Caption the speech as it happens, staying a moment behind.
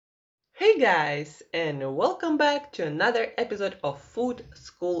Hey guys, and welcome back to another episode of Food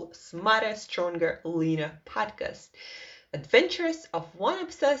School Smarter, Stronger, Leaner podcast. Adventures of one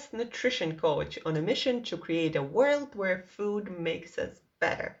obsessed nutrition coach on a mission to create a world where food makes us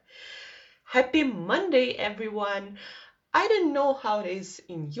better. Happy Monday, everyone! I don't know how it is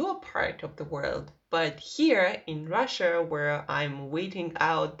in your part of the world, but here in Russia, where I'm waiting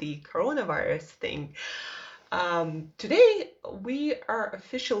out the coronavirus thing, today we are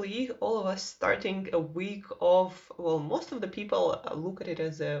officially, all of us, starting a week of, well, most of the people look at it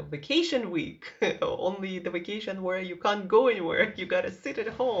as a vacation week, only the vacation where you can't go anywhere, you gotta sit at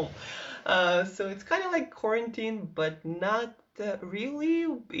home. So it's kind of like quarantine, but not really.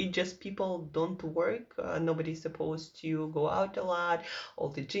 It just people don't work. Nobody's supposed to go out a lot. All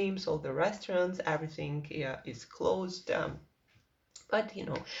the gyms, all the restaurants, everything is closed. But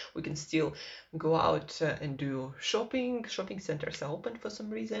we can still go out and do shopping. Shopping centers are open for some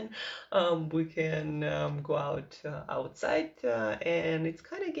reason. We can go out outside, and it's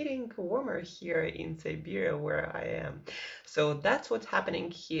kind of getting warmer here in Siberia where I am. So that's what's happening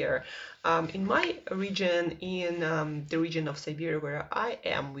here. In my region, in the region of Siberia where I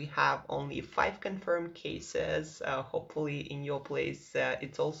am, we have only 5 confirmed cases. Hopefully, in your place,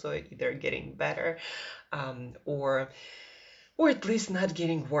 it's also either getting better or at least not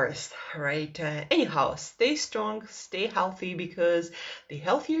getting worse, right? Anyhow, stay strong, stay healthy, because the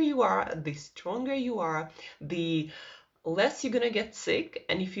healthier you are, the stronger you are, the less you're gonna get sick.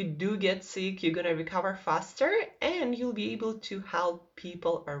 And if you do get sick, you're gonna recover faster and you'll be able to help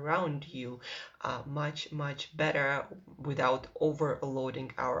people around you much, much better without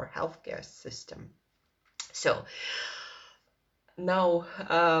overloading our healthcare system. So, now,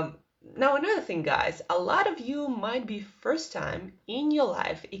 now another thing, guys, a lot of you might be first time in your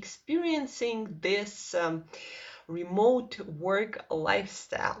life experiencing this remote work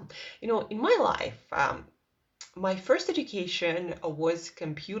lifestyle. In my life, my first education was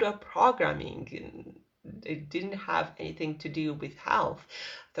computer programming. It didn't have anything to do with health,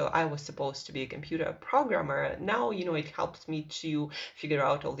 though I was supposed to be a computer programmer. Now, it helps me to figure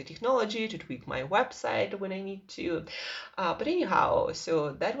out all the technology, to tweak my website when I need to. But anyhow,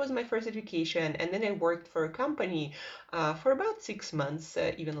 so that was my first education. And then I worked for a company for about 6 months,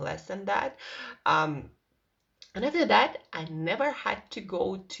 even less than that. And after that, I never had to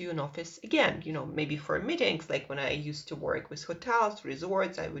go to an office again, maybe for meetings, like when I used to work with hotels,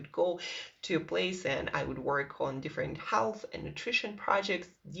 resorts, I would go to a place and I would work on different health and nutrition projects,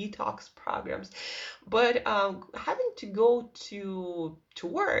 detox programs. But having to go to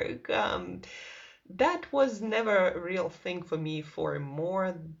work, that was never a real thing for me for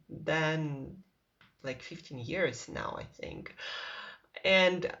more than like 15 years now, I think.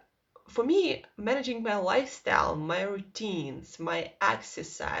 And for me, managing my lifestyle, my routines, my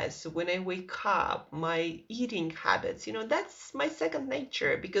exercise, when I wake up, my eating habits, that's my second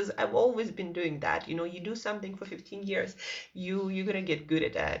nature because I've always been doing that. You do something for 15 years, you're gonna get good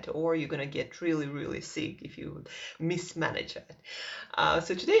at that, or you're gonna get really, really sick if you mismanage it.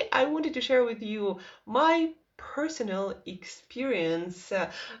 So today I wanted to share with you my personal experience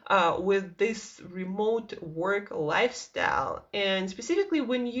with this remote work lifestyle, and specifically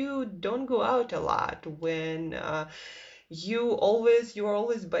when you don't go out a lot, when you are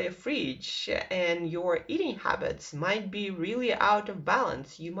always by a fridge and your eating habits might be really out of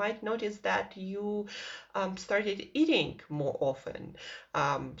balance. You might notice that you started eating more often,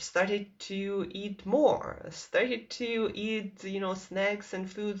 started to eat more, started to eat, snacks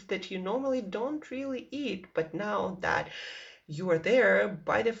and foods that you normally don't really eat, but now that you are there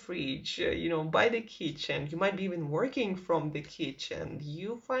by the fridge, by the kitchen. You might be even working from the kitchen.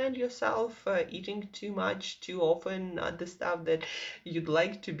 You find yourself eating too much, too often, not the stuff that you'd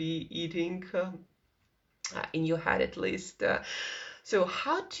like to be eating, in your head at least. So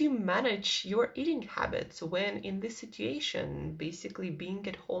how to manage your eating habits when in this situation, basically being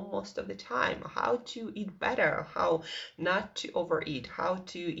at home most of the time, how to eat better, how not to overeat, how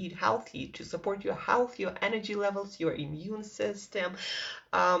to eat healthy to support your health, your energy levels, your immune system.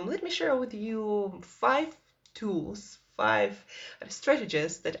 Let me share with you 5 tools, 5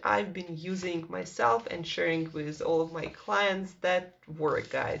 strategies that I've been using myself and sharing with all of my clients that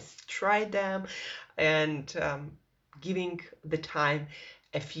work, guys. Try them, and giving the time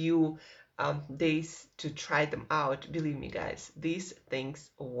a few days to try them out. Believe me, guys, these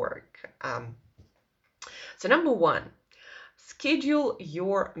things work. So number one, Schedule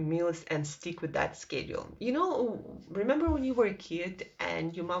your meals and stick with that schedule. Remember when you were a kid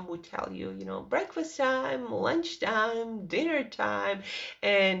and your mom would tell you, breakfast time, lunch time, dinner time,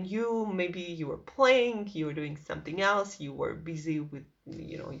 and you were playing, you were doing something else, you were busy with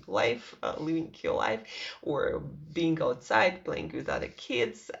your life, living your life, or being outside playing with other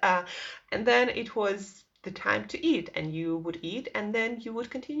kids, and then it was the time to eat, and you would eat, and then you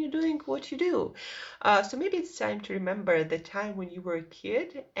would continue doing what you do. So maybe it's time to remember the time when you were a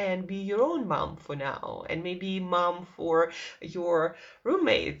kid and be your own mom for now, and maybe mom for your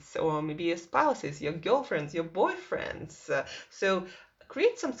roommates, or maybe your spouses, your girlfriends, your boyfriends. So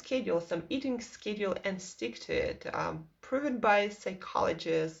create some schedule, some eating schedule, and stick to it. Proven by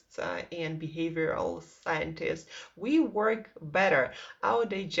psychologists and behavioral scientists, we work better. Our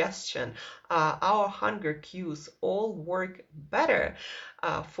digestion, our hunger cues all work better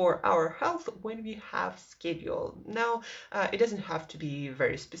for our health when we have schedule. Now, it doesn't have to be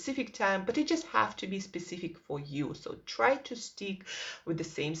very specific time, but it just have to be specific for you. So try to stick with the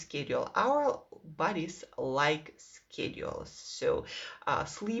same schedule. Our bodies like schedules. So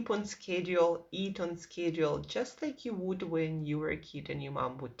sleep on schedule, eat on schedule, just like you would when you were a kid and your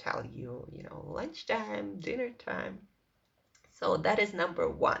mom would tell you, lunchtime, dinner time. So that is number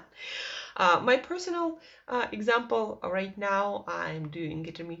one. My personal example right now, I'm doing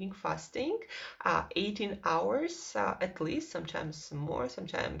intermittent fasting, 18 hours at least, sometimes more,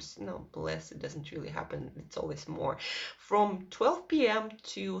 sometimes less. It doesn't really happen. It's always more. From 12 p.m.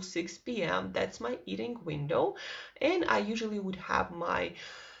 to 6 p.m., that's my eating window. And I usually would have my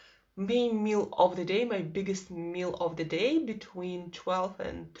main meal of the day, my biggest meal of the day, between 12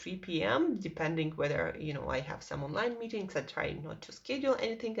 and 3 p.m., depending whether, I have some online meetings. I try not to schedule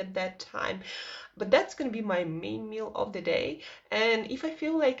anything at that time, but that's going to be my main meal of the day. And if I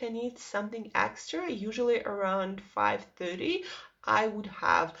feel like I need something extra, usually around 5:30, I would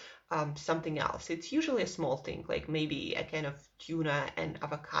have something else. It's usually a small thing, like maybe a kind of tuna and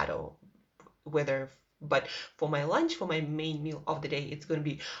avocado, but for my lunch, for my main meal of the day, it's going to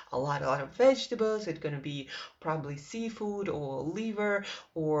be a lot of vegetables. It's going to be probably seafood or liver,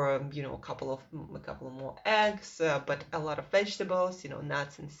 or a couple of more eggs, but a lot of vegetables,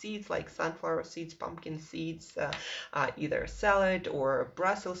 nuts and seeds like sunflower seeds, pumpkin seeds, either salad or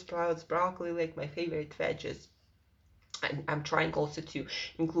Brussels sprouts, broccoli, like my favorite veggies. I'm trying also to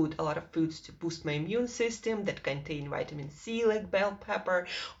include a lot of foods to boost my immune system that contain vitamin C, like bell pepper,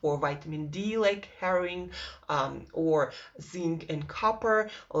 or vitamin D, like herring, or zinc and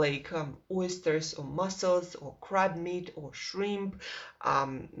copper, like oysters or mussels or crab meat or shrimp,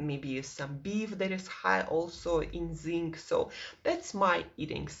 maybe some beef that is high also in zinc. So that's my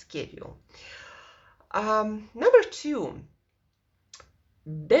eating schedule. Number two,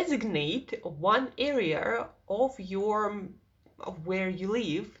 designate one area of where you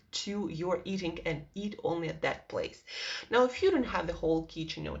live to your eating, and eat only at that place. Now, if you don't have the whole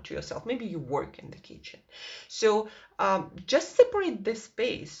kitchen to yourself, maybe you work in the kitchen, so just separate the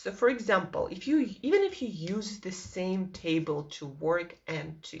space. So for example, even if you use the same table to work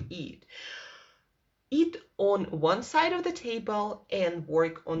and to eat on one side of the table and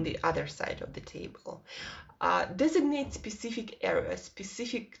work on the other side of the table. Designate specific areas,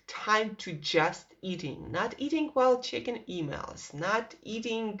 specific time to just eating, not eating while checking emails, not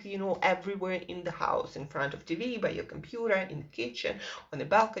eating, everywhere in the house, in front of TV, by your computer, in the kitchen, on the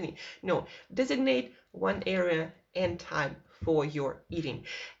balcony. No, designate one area and time for your eating.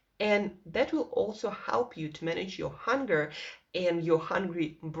 And that will also help you to manage your hunger and your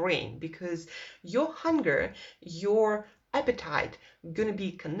hungry brain, because your hunger, your appetite gonna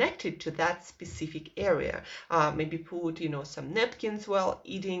be connected to that specific area. Maybe put some napkins while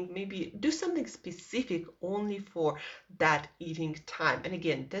eating, maybe do something specific only for that eating time. And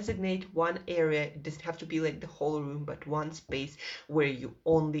again, designate one area. It doesn't have to be like the whole room, but one space where you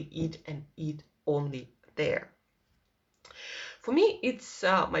only eat and eat only there. For me, it's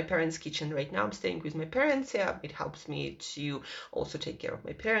my parents' kitchen right now. I'm staying with my parents. Yeah, it helps me to also take care of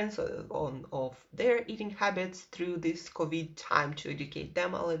my parents of their eating habits through this COVID time, to educate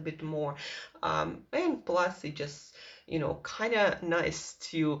them a little bit more. And plus, it just kind of nice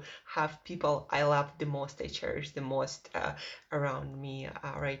to have people I love the most, I cherish the most around me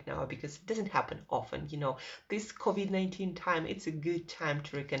right now, because it doesn't happen often. This COVID-19 time, it's a good time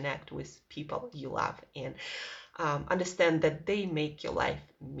to reconnect with people you love, and understand that they make your life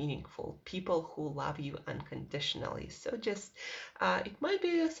meaningful, people who love you unconditionally. So just, it might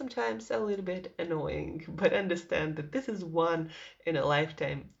be sometimes a little bit annoying, but understand that this is one in a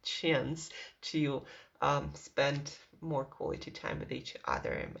lifetime chance to spend more quality time with each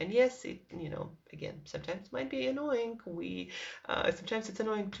other. And yes, it, again, sometimes it might be annoying. Sometimes it's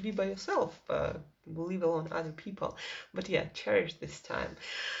annoying to be by yourself, leave alone other people. But yeah, cherish this time.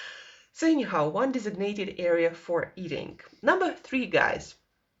 So anyhow, one designated area for eating. Number 3, guys.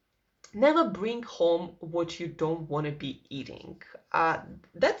 Never bring home what you don't want to be eating.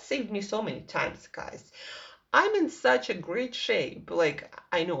 That saved me so many times, guys. I'm in such a great shape. Like,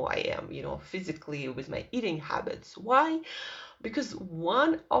 I know I am, physically with my eating habits. Why? Because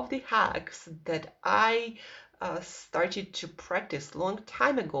one of the hacks that I started to practice long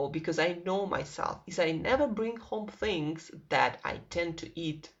time ago, because I know myself, is I never bring home things that I tend to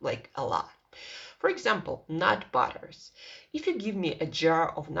eat like a lot. For example, nut butters. If you give me a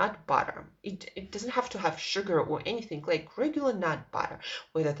jar of nut butter, it doesn't have to have sugar or anything, like regular nut butter,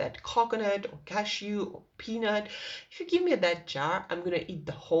 whether that coconut or cashew or peanut. If you give me that jar, I'm gonna eat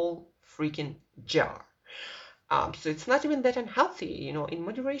the whole freaking jar. So it's not even that unhealthy. In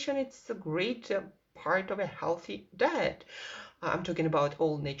moderation, it's a great part of a healthy diet. I'm talking about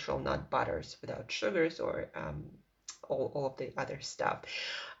all natural nut butters without sugars or all of the other stuff.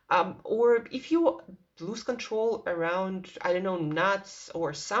 Or if you lose control around, I don't know, nuts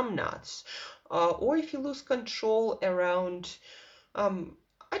or some nuts, or if you lose control around,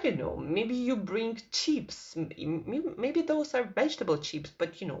 I don't know, maybe you bring chips. Maybe those are vegetable chips,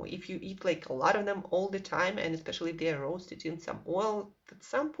 but if you eat like a lot of them all the time, and especially if they are roasted in some oil, at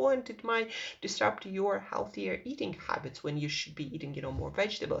some point it might disrupt your healthier eating habits when you should be eating, more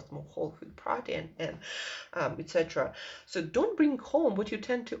vegetables, more whole food protein, and etc. So don't bring home what you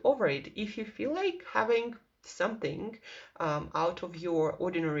tend to overeat. If you feel like having something out of your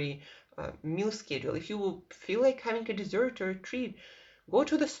ordinary meal schedule, if you feel like having a dessert or a treat, go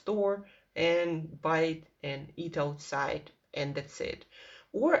to the store and buy it and eat outside, and that's it.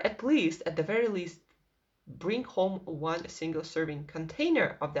 Or at least, at the very least, bring home one single serving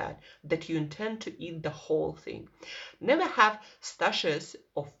container of that you intend to eat the whole thing. Never have stashes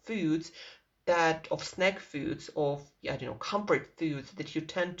of foods of snack foods, of, I don't know, comfort foods that you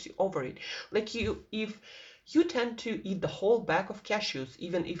tend to overeat. Like if you tend to eat the whole bag of cashews,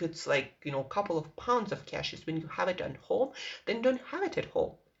 even if it's like, a couple of pounds of cashews, when you have it at home, then don't have it at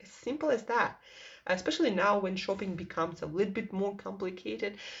home. As simple as that. Especially now when shopping becomes a little bit more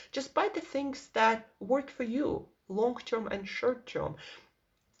complicated, just buy the things that work for you, long term and short term,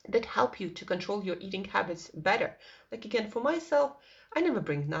 that help you to control your eating habits better. Like, again, for myself, I never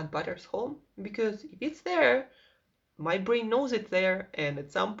bring nut butters home, because if it's there, my brain knows it's there, and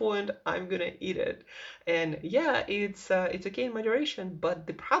at some point I'm gonna eat it. And yeah, it's okay in moderation, but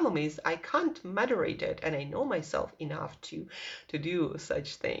the problem is I can't moderate it, and I know myself enough to do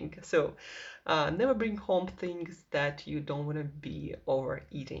such thing. So never bring home things that you don't want to be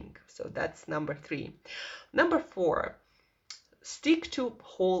overeating. So that's number 3. Number 4, stick to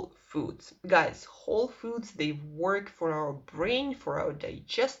whole foods. Guys, whole foods, they work for our brain, for our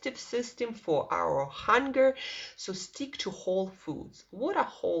digestive system, for our hunger. So stick to whole foods. What are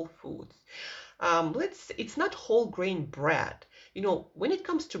whole foods? It's not whole grain bread. When it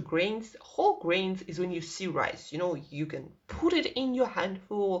comes to grains, whole grains is when you see rice. You can put it in your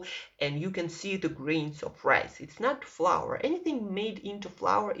handful and you can see the grains of rice. It's not flour. Anything made into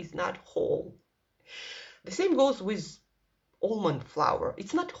flour is not whole. The same goes with almond flour.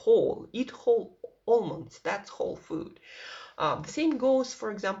 It's not whole. Eat whole almonds. That's whole food. The same goes, for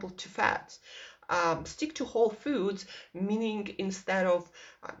example, to fats. Stick to whole foods, meaning instead of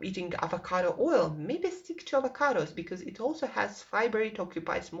eating avocado oil, maybe stick to avocados, because it also has fiber. It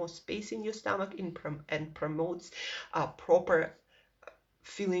occupies more space in your stomach and promotes proper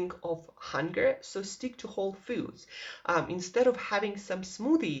feeling of hunger. So stick to whole foods. Instead of having some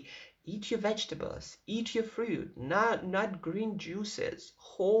smoothie, eat your vegetables, eat your fruit, not green juices,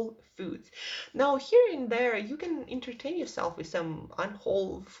 whole foods. Now, here and there, you can entertain yourself with some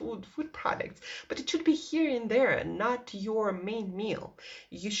unwhole food products, but it should be here and there, not your main meal.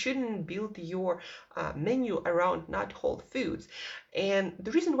 You shouldn't build your menu around not whole foods. And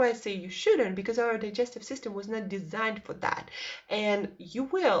the reason why I say you shouldn't, because our digestive system was not designed for that. And you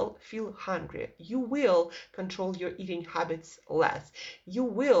will feel hungry. You will control your eating habits less.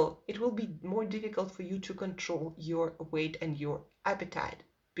 It will be more difficult for you to control your weight and your appetite.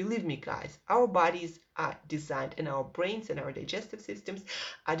 Believe me, guys, our bodies are designed, and our brains and our digestive systems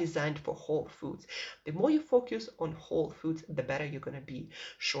are designed for whole foods. The more you focus on whole foods, the better you're going to be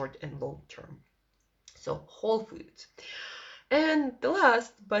short and long term. So whole foods. And the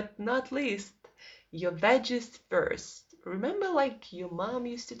last but not least, your veggies first. remember, like your mom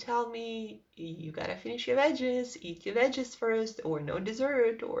used to tell me, you gotta finish your veggies, eat your veggies first, or no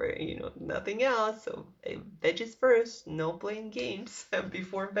dessert, or nothing else. So veggies first, no playing games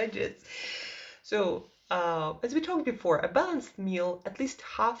before veggies. So, as we talked before, a balanced meal, at least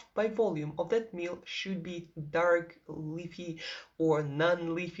half by volume of that meal should be dark, leafy, or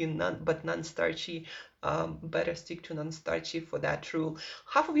non-leafy, but non-starchy. Better stick to non-starchy for that rule.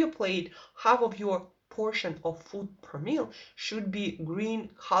 Half of your plate, half of your portion of food per meal should be green,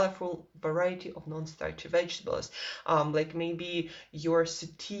 colorful variety of non-starchy vegetables, like maybe your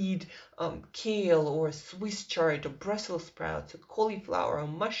sauteed kale or Swiss chard or Brussels sprouts or cauliflower or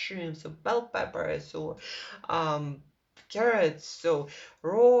mushrooms or bell peppers or um, carrots. So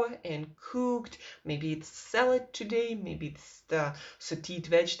raw and cooked. Maybe it's salad today, maybe it's the sauteed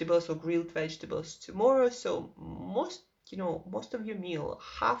vegetables or grilled vegetables tomorrow. So most of your meal,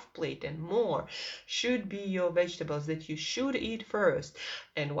 half plate and more, should be your vegetables that you should eat first.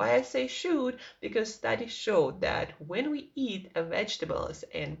 And why I say should, because studies show that when we eat vegetables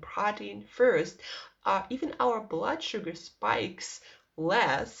and protein first, even our blood sugar spikes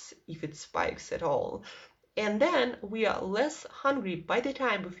less, if it spikes at all, and then we are less hungry by the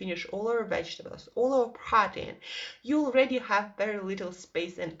time we finish all our vegetables, all our protein. You already have very little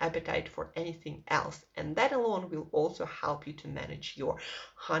space and appetite for anything else. And that alone will also help you to manage your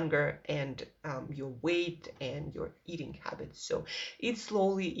hunger and your weight and your eating habits. So eat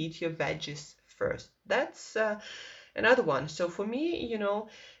slowly, eat your veggies first. That's another one. So for me,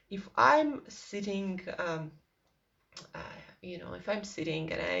 if I'm sitting, uh, if I'm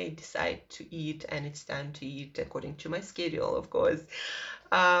sitting and I decide to eat and it's time to eat according to my schedule, of course,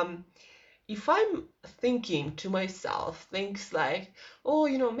 um, if I'm thinking to myself things like, oh,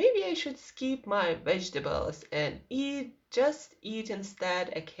 maybe I should skip my vegetables and just eat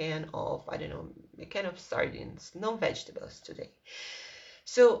instead a can of, I don't know, a can of sardines, no vegetables today.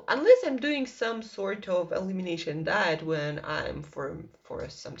 So unless I'm doing some sort of elimination diet when I'm for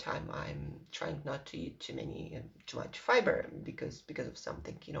some time I'm trying not to eat too much fiber because of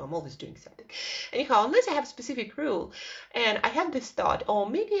something, I'm always doing something. Anyhow, unless I have a specific rule and I have this thought, oh,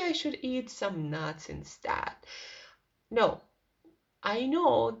 maybe I should eat some nuts instead. No, I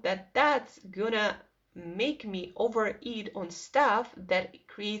know that that's gonna make me overeat on stuff that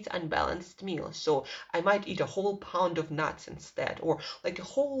creates unbalanced meal. So I might eat a whole pound of nuts instead, or like a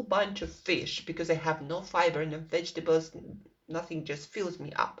whole bunch of fish because I have no fiber, no vegetables, nothing just fills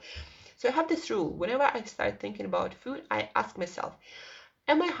me up. So I have this rule. Whenever I start thinking about food, I ask myself,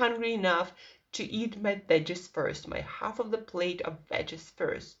 am I hungry enough to eat my veggies first, my half of the plate of veggies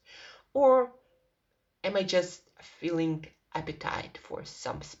first? Or am I just feeling appetite for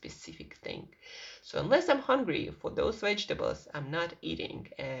some specific thing? So unless I'm hungry for those vegetables, I'm not eating.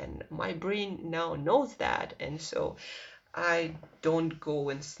 And my brain now knows that. And so I don't go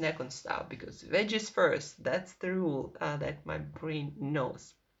and snack on stuff because veggies first. That's the rule that my brain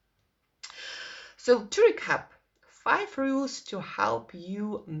knows. So to recap, 5 rules to help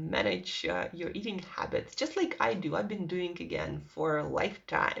you manage your eating habits, just like I do. I've been doing again for a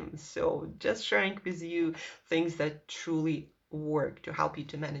lifetime. So just sharing with you things that truly work to help you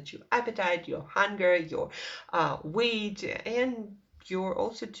to manage your appetite, your hunger, your weight, and your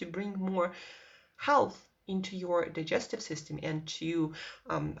also to bring more health into your digestive system and to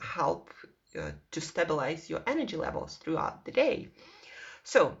help to stabilize your energy levels throughout the day.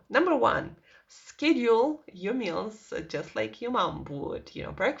 So, number 1, schedule your meals just like your mom would.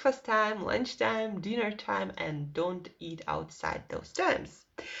 Breakfast time, lunchtime, dinner time, and don't eat outside those times.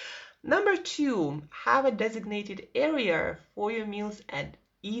 Number 2, have a designated area for your meals and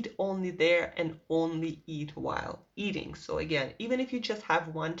eat only there and only eat while eating. So again, even if you just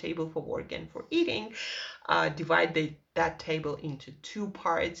have one table for work and for eating, divide that table into 2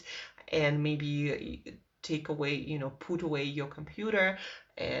 parts and maybe take away, put away your computer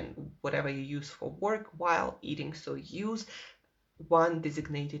and whatever you use for work while eating. So use one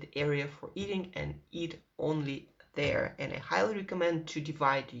designated area for eating and eat only there. And I highly recommend to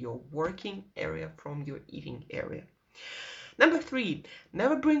divide your working area from your eating area. Number 3,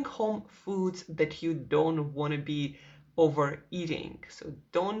 never bring home foods that you don't want to be overeating. So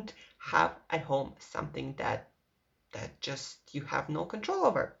don't have at home something that just you have no control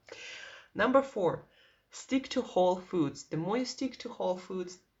over. Number 4, stick to whole foods. The more you stick to whole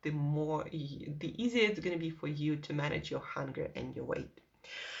foods, the easier it's going to be for you to manage your hunger and your weight.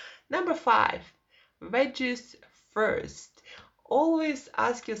 Number 5, veggies first. Always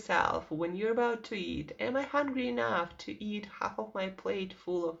ask yourself when you're about to eat, am I hungry enough to eat half of my plate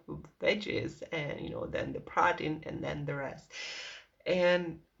full of veggies and then the protein and then the rest.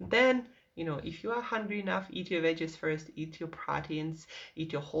 And then If you are hungry enough, eat your veggies first, eat your proteins,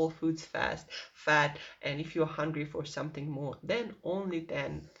 eat your whole foods fat, and if you're hungry for something more, then only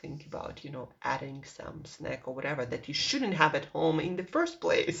then think about, adding some snack or whatever that you shouldn't have at home in the first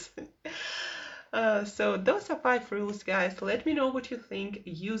place. So those are 5 rules, guys. Let me know what you think.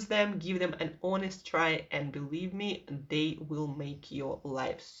 Use them, give them an honest try, and believe me, they will make your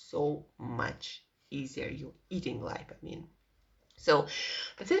life so much easier. Your eating life, I mean. So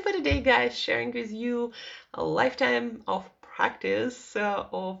that's it for today, guys. Sharing with you a lifetime of practice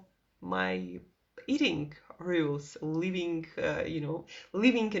of my eating rules, living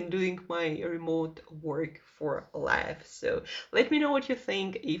and doing my remote work for life. So let me know what you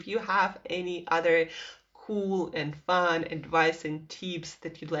think. If you have any other cool and fun advice and tips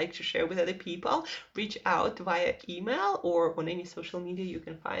that you'd like to share with other people, reach out via email or on any social media you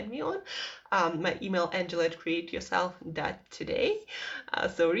can find me on. My email, angela@createyourself.today.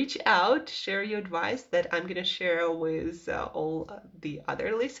 So reach out, share your advice that I'm going to share with all the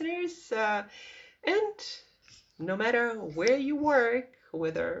other listeners. And no matter where you work,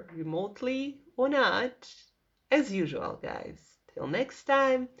 whether remotely or not, as usual, guys, till next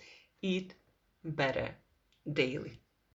time, eat better daily.